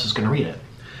where no one else is going to read it.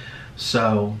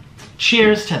 So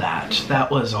cheers to that.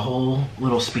 That was a whole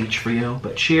little speech for you,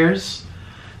 but cheers.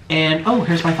 And oh,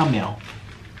 here's my thumbnail.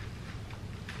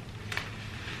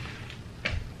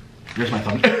 Here's my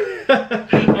thumbnail.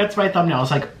 That's my thumbnail. I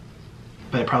was like,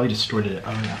 but it probably distorted it.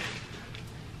 Oh yeah.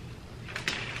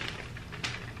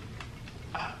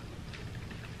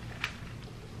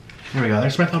 There we go.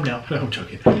 There's my thumbnail. No, I'm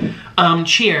joking.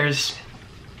 Cheers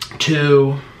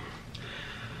to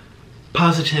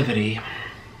positivity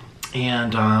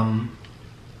and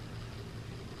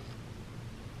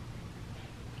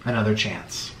another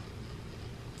chance.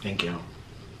 Thank you.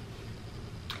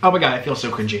 Oh my god, I feel so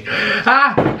cringy.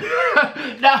 Ah!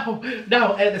 No,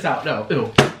 edit this out. No,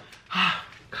 ew. Ah,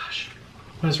 gosh,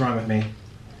 what is wrong with me?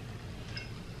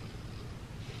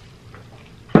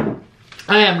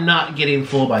 I am not getting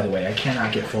full, by the way. I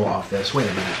cannot get full off this. Wait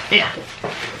a minute. Yeah.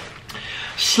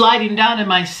 Sliding down in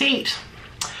my seat.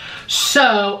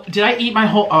 So, did I eat my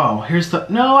whole... Oh, here's the...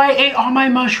 No, I ate all my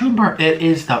mushroom burger. It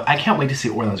is the... I can't wait to see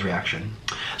Orland's reaction.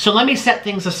 So, let me set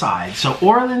things aside. So,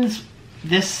 Orland's...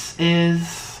 This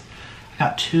is... I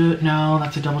got two... No,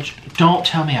 that's a double... Don't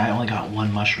tell me I only got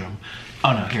one mushroom.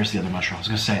 Oh, no, here's the other mushroom. I was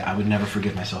going to say, I would never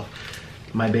forgive myself.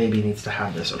 My baby needs to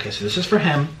have this. Okay, so this is for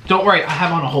him. Don't worry, I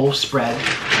have on a whole spread.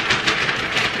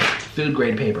 Food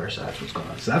grade paper, so that's what's going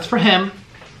on. So that's for him.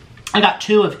 I got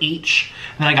two of each,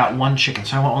 and then I got one chicken,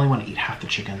 so I only want to eat half the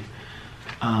chicken.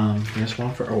 There's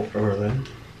one for Orland.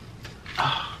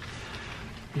 Oh,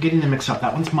 I'm getting them mixed up.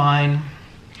 That one's mine.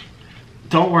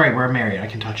 Don't worry, we're married. I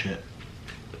can touch it.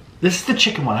 This is the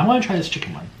chicken one. I want to try this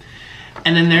chicken one.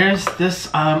 And then there's this,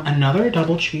 another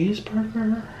double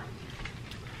cheeseburger.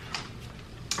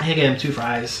 I gave him 2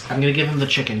 fries. I'm gonna give him the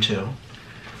chicken too.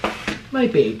 My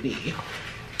baby.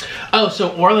 Oh, so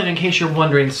Orland, in case you're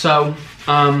wondering, so,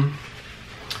 I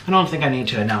don't think I need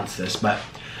to announce this, but,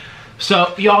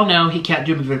 so, y'all know he can't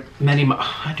do many,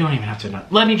 I don't even have to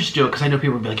announce. Let me just do it, because I know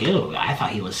people will be like, ew, I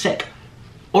thought he was sick.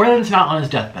 Orland's not on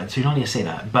his deathbed, so you don't need to say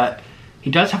that, but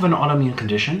he does have an autoimmune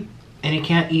condition, and he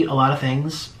can't eat a lot of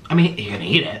things. I mean, he can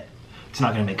eat it. It's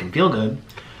not gonna make him feel good.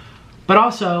 But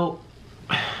also,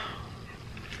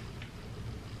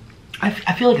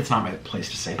 I feel like it's not my place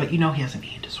to say, but you know he has an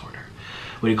eating disorder.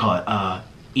 What do you call it?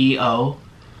 EO?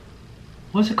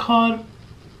 What's it called?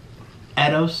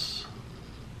 Edos?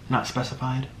 Not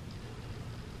specified?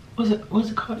 What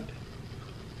is it called?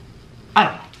 I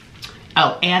don't know.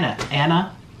 Oh,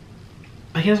 Anna?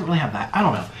 But he doesn't really have that. I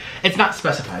don't know. It's not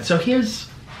specified. So he has,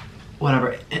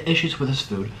 whatever, issues with his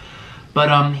food.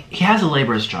 But he has a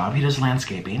laborer's job. He does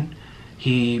landscaping.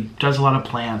 He does a lot of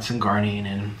plants and gardening,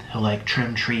 and he'll like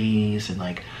trim trees and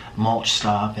like mulch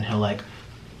stuff, and he'll like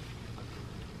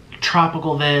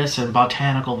tropical this and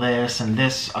botanical this, and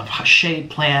this a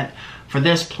shade plant for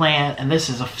this plant, and this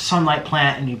is a sunlight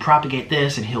plant, and you propagate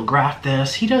this, and he'll graft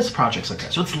this. He does projects like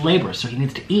that. So it's labor, so he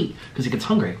needs to eat because he gets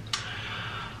hungry.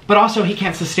 But also he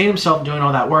can't sustain himself doing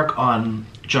all that work on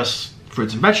just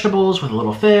fruits and vegetables with a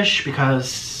little fish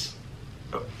because,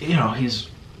 you know, he's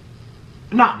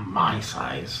not my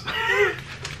size.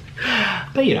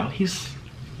 But, you know, he's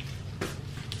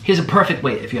a perfect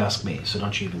weight if you ask me, so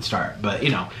don't you even start. But, you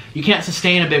know, you can't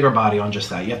sustain a bigger body on just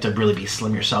that. You have to really be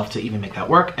slim yourself to even make that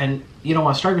work, and you don't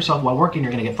want to starve yourself while working,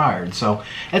 you're going to get fired. So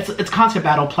it's constant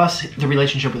battle, plus the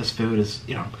relationship with his food is,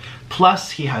 you know,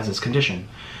 plus he has his condition.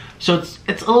 So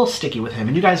it's a little sticky with him,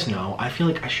 and you guys know, I feel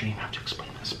like I shouldn't even have to explain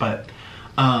this, but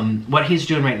what he's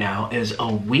doing right now is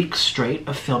a week straight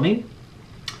of filming,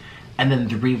 and then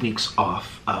 3 weeks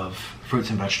off of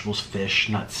fruits and vegetables, fish,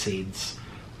 nuts, seeds,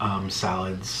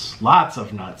 salads, lots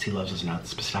of nuts. He loves his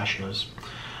nuts, pistachios.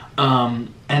 And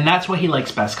that's what he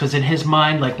likes best, because in his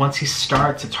mind, like once he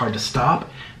starts, it's hard to stop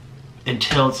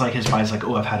until it's like his body's like,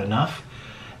 oh, I've had enough.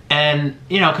 And,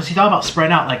 you know, because he thought about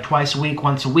spreading out like twice a week,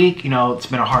 once a week. You know, it's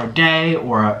been a hard day,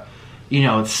 or, you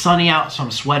know, it's sunny out, so I'm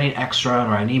sweating extra, or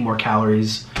I need more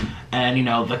calories. And, you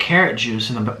know, the carrot juice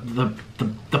and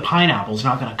the pineapple's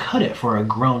not going to cut it for a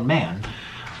grown man.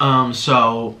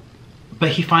 But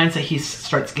he finds that he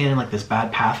starts getting like this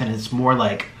bad path, and it's more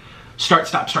like start,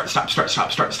 stop, start, stop, start,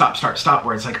 stop, start, stop, start, stop,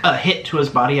 where it's like a hit to his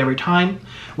body every time.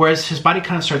 Whereas his body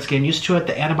kind of starts getting used to it,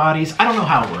 the antibodies. I don't know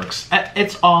how it works.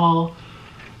 It's all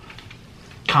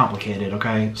complicated,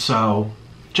 okay? So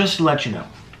just to let you know,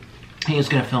 he is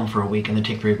going to film for a week and then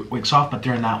take 3 weeks off. But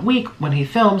during that week, when he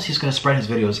films, he's going to spread his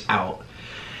videos out.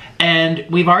 And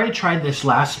we've already tried this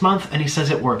last month, and he says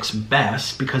it works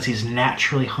best because he's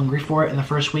naturally hungry for it in the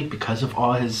first week because of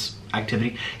all his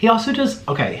activity. He also does,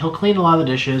 okay, he'll clean a lot of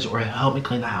the dishes, or he'll help me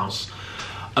clean the house.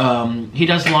 He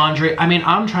does laundry. I mean,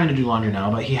 I'm trying to do laundry now,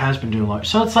 but he has been doing laundry.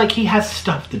 So it's like he has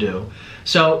stuff to do.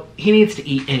 So he needs to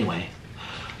eat anyway.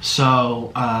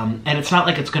 So, and it's not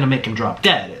like it's going to make him drop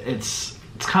dead. It's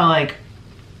kind of like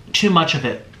too much of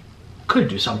it could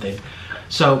do something.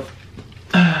 So,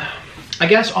 I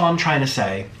guess all I'm trying to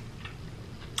say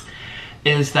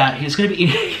is that he's gonna be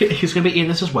eating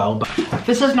this as well, but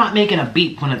this is not making a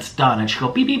beep when it's done. It should go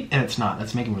beep beep, and it's not.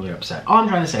 That's making me really upset. All I'm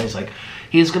trying to say is, like,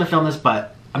 he's gonna film this,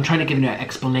 but I'm trying to give you an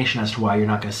explanation as to why you're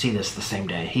not gonna see this the same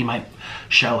day. He might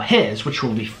show his, which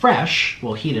will be fresh.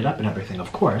 We'll heat it up and everything,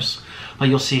 of course, but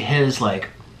you'll see his like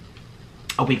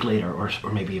a week later, or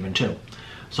maybe even 2.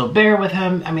 So bear with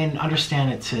him. I mean,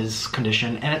 understand it's his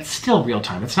condition, and it's still real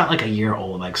time. It's not like a year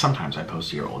old. Like sometimes I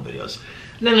post year-old videos.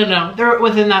 No. They're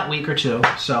within that week or 2.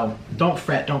 So don't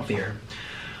fret, don't fear.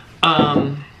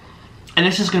 And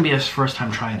this is gonna be his first time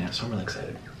trying it, so I'm really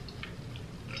excited.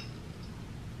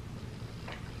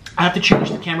 I have to change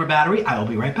the camera battery. I will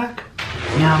be right back.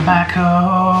 Yeah, I'm back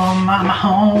home. I'm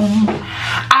home.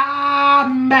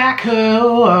 I'm back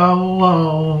home.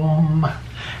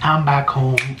 I'm back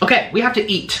home. Okay, we have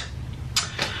to eat.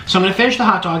 So I'm gonna finish the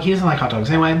hot dog. He doesn't like hot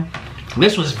dogs anyway.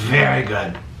 This was very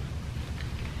good.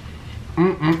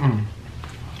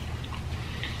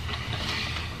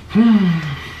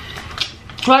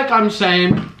 Like I'm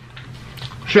saying,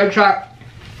 Shake Shack.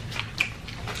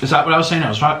 Is that what I was saying? I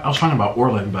was talking about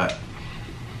Orland, but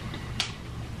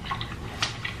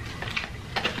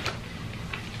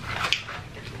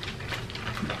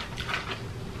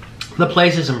the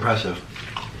place is impressive.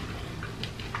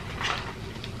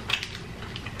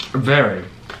 Very.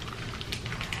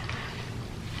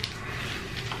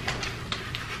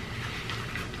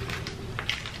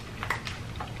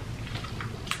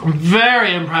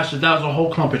 Very impressive. That was a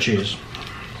whole clump of cheese.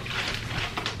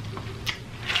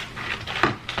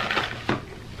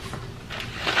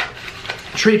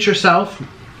 Treat yourself.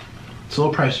 It's a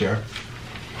little pricier.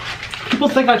 People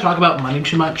think I talk about money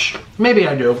too much. Maybe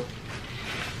I do.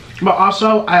 But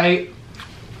also, I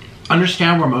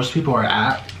understand where most people are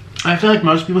at. I feel like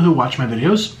most people who watch my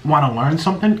videos want to learn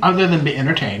something other than be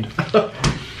entertained.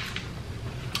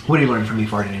 What do you learn from me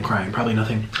farting and crying? Probably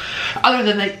nothing. Other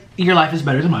than that, your life is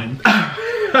better than mine.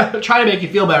 Try to make you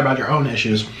feel better about your own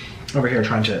issues. Over here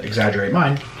trying to exaggerate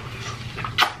mine.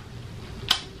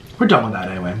 We're done with that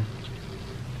anyway.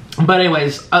 But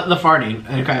anyways, the farting,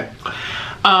 okay.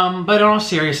 But in all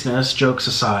seriousness, jokes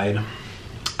aside,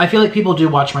 I feel like people do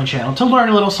watch my channel to learn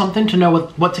a little something, to know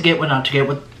what to get, what not to get,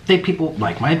 what people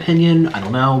like my opinion. I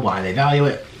don't know why they value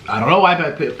it. I don't know why,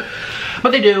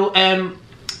 but they do, and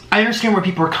I understand where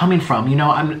people are coming from. You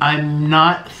know, I'm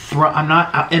not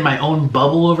in my own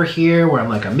bubble over here where I'm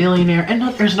like a millionaire, and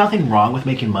there's nothing wrong with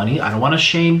making money. I don't want to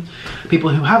shame people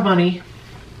who have money,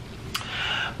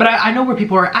 but I know where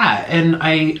people are at,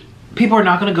 and people are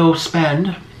not going to go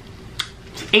spend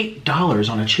 $8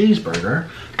 on a cheeseburger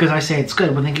because I say it's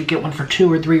good when they could get one for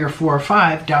 2 or 3 or 4 or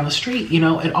 5 down the street. You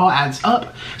know, it all adds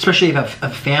up, especially if you have a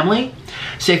family.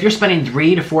 Say if you're spending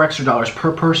 $3 to $4 extra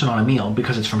per person on a meal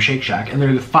because it's from Shake Shack, and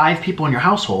there are 5 people in your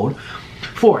household,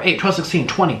 4, 8, 12, 16,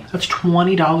 20, that's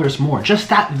 $20 more. Just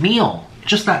that meal,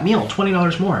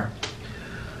 $20 more.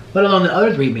 Let alone the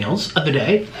other 3 meals of the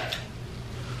day.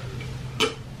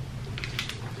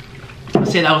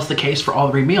 Let's say that was the case for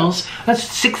all 3 meals. That's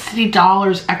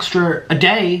 $60 extra a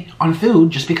day on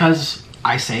food just because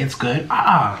I say it's good.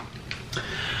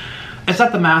 It's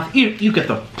not the math. You get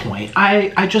the point.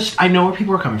 I know where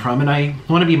people are coming from, and I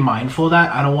want to be mindful of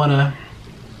that. I don't want to,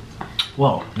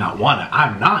 well, not want to.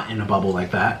 I'm not in a bubble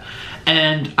like that,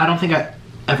 and I don't think I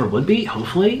ever would be.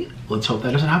 Hopefully, let's hope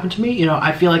that doesn't happen to me. You know,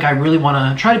 I feel like I really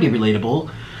want to try to be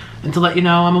relatable and to let you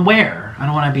know I'm aware. I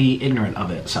don't want to be ignorant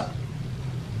of it. So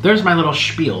there's my little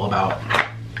spiel about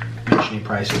mentioning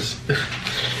prices.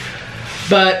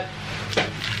 But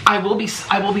I will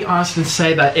be honest and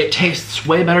say that it tastes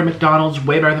way better than McDonald's,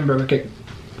 way better than Burger King,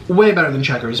 way better than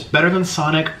Checkers, better than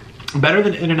Sonic, better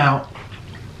than In-N-Out.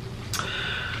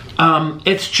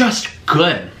 It's just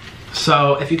good.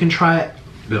 So if you can try it,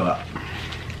 do it.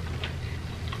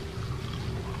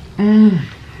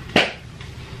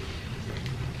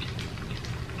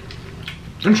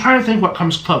 I'm trying to think what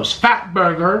comes close. Fat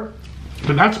Burger,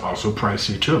 but that's also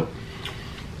pricey too.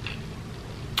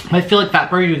 I feel like Fat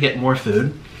Burger, you get more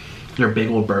food. They're a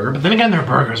big old burger, but then again, their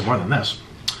burger is more than this.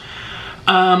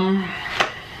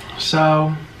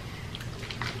 So.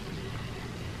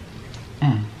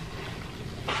 A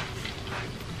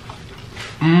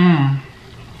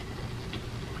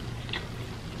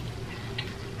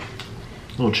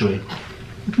little chewy.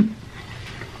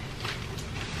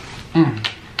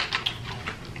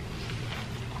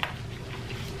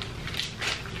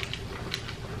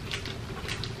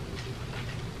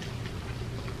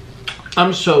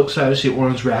 I'm so excited to see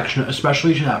Warren's reaction,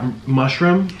 especially to that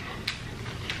mushroom.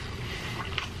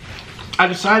 I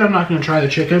decided I'm not going to try the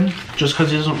chicken just because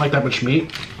he doesn't like that much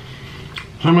meat.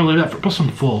 So I'm going to leave that for plus I'm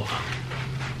full.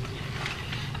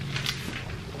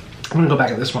 I'm going to go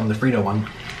back at this one, the Frito one.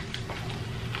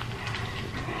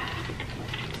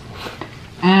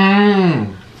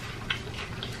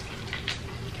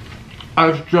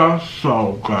 It's just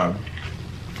so good.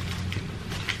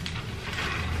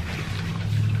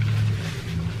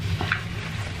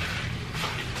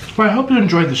 Well, I hope you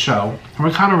enjoyed the show.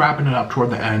 We're kind of wrapping it up toward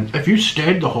the end. If you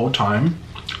stayed the whole time,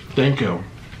 thank you.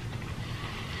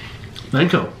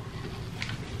 Thank you.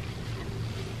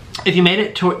 If you made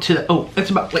it to the, oh, it's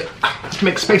about, wait, let's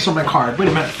make space on my card. Wait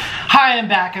a minute. Hi, I'm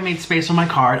back. I made space on my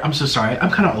card. I'm so sorry. I'm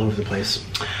kind of all over the place.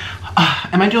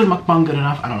 Am I doing mukbang good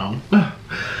enough? I don't know.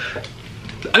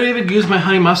 I didn't even use my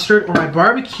honey mustard or my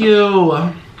barbecue.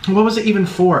 What was it even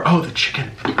for? Oh, the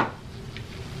chicken.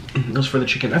 It was for the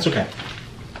chicken. That's okay.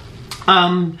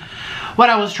 What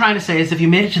I was trying to say is if you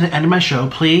made it to the end of my show,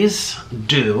 please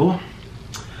do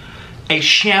a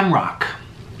shamrock,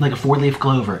 like a 4-leaf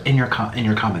clover in your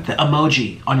comment. The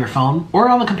emoji on your phone or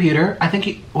on the computer. I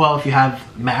think, well, if you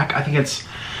have Mac, I think it's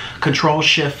Control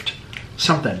Shift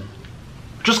something.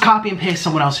 Just copy and paste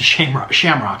someone else's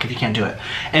shamrock if you can't do it.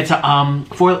 It's a,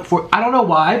 I don't know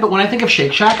why, but when I think of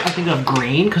Shake Shack, I think of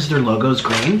green because their logo is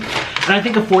green. And I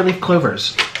think of 4-leaf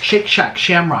clovers. Shake Shack,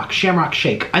 Shamrock, Shamrock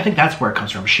Shake. I think that's where it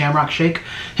comes from, Shamrock Shake.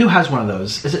 Who has one of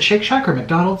those? Is it Shake Shack or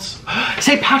McDonald's?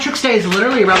 St. Patrick's Day is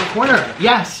literally around the corner.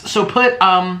 Yes, so put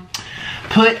a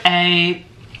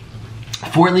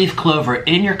 4-leaf clover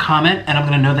in your comment and I'm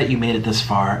gonna know that you made it this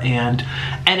far. And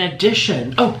in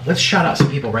addition, oh, let's shout out some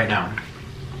people right now.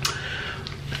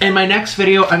 In my next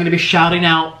video, I'm gonna be shouting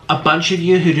out a bunch of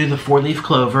you who do the 4-leaf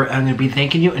clover and I'm gonna be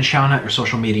thanking you and shouting out your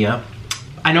social media.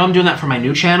 I know I'm doing that for my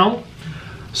new channel,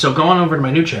 so go on over to my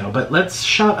new channel, but let's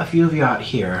shout a few of you out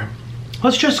here.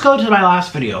 Let's just go to my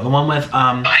last video, the one with,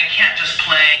 I can't just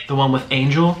play. The one with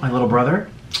Angel, my little brother.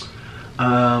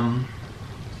 Well,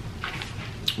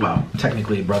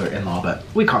 technically brother-in-law, but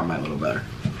we call him my little brother.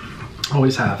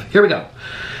 Always have. Here we go.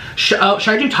 Should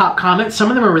I do top comments? Some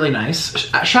of them are really nice.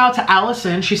 Shout out to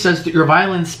Allison. She says that your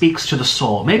violin speaks to the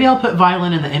soul. Maybe I'll put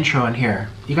violin in the intro in here.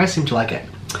 You guys seem to like it.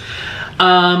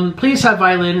 Please have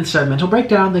violin instead of mental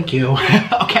breakdown. Thank you.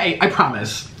 Okay, I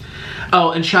promise.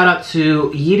 Oh, and shout out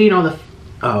to Yeeting on the...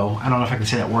 Oh, I don't know if I can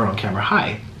say that word on camera.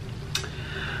 Hi.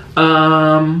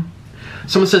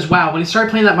 Someone says, wow, when he started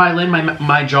playing that violin,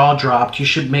 my jaw dropped. You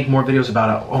should make more videos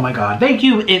about it. Oh my God. Thank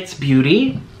you, It's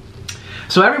Beauty.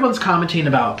 So everyone's commenting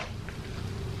about,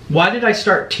 why did I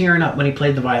start tearing up when he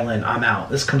played the violin? I'm out.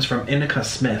 This comes from Inika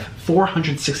Smith.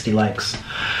 460 likes.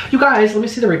 You guys, let me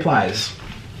see the replies.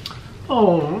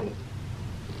 Oh.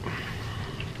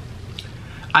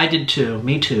 I did too.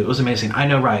 Me too. It was amazing. I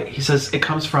know, right? He says, it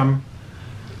comes from,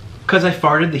 because I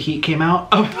farted, the heat came out.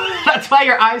 Oh, that's why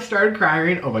your eyes started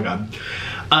crying. Oh my God.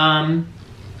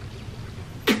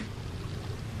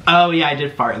 Oh yeah, I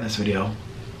did fart in this video.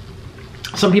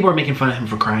 Some people are making fun of him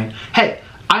for crying. Hey,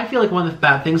 I feel like one of the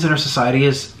bad things in our society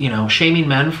is, you know, shaming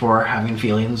men for having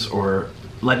feelings or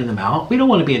letting them out. We don't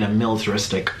want to be in a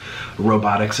militaristic,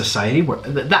 robotic society where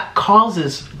that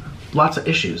causes lots of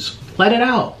issues. Let it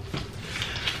out.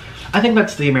 I think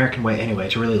that's the American way anyway,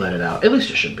 to really let it out. At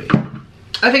least it should be.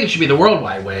 I think it should be the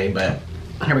worldwide way, but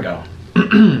here we go.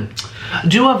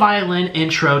 Do a violin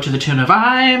intro to the tune of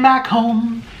I'm Back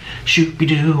Home.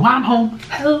 Shoop-be-doo, I'm home.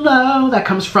 Hello. That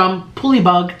comes from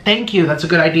Pullybug. Thank you. That's a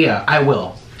good idea. I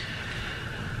will.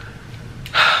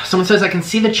 Someone says, I can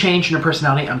see the change in your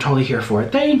personality. I'm totally here for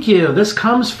it. Thank you. This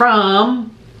comes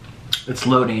from... It's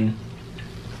loading.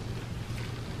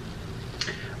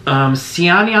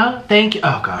 Siania, thank you.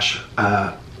 Oh gosh.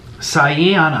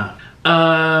 Siana.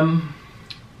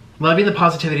 Loving the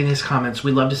positivity in these comments.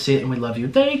 We love to see it and we love you.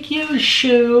 Thank you,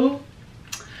 Shu.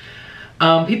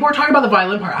 People are talking about the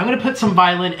violin part. I'm gonna put some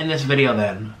violin in this video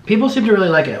then. People seem to really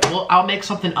like it. Well, I'll make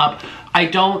something up. I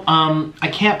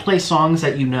can't play songs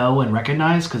that you know and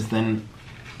recognize because then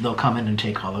they'll come in and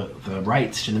take all the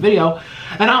rights to the video.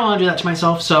 And I don't wanna do that to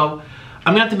myself, so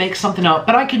I'm gonna have to make something up,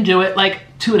 but I can do it like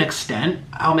to an extent.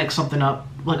 I'll make something up,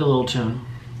 like a little tune.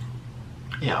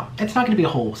 Yeah, it's not gonna be a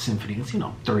whole symphony. It's, you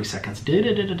know, 30 seconds.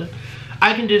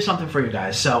 I can do something for you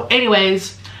guys. So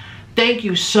anyways, thank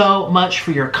you so much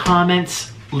for your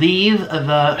comments. Leave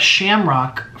the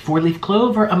shamrock 4-leaf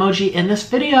clover emoji in this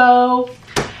video,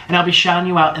 and I'll be shouting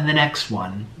you out in the next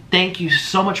one. Thank you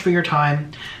so much for your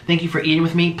time. Thank you for eating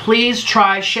with me. Please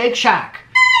try Shake Shack.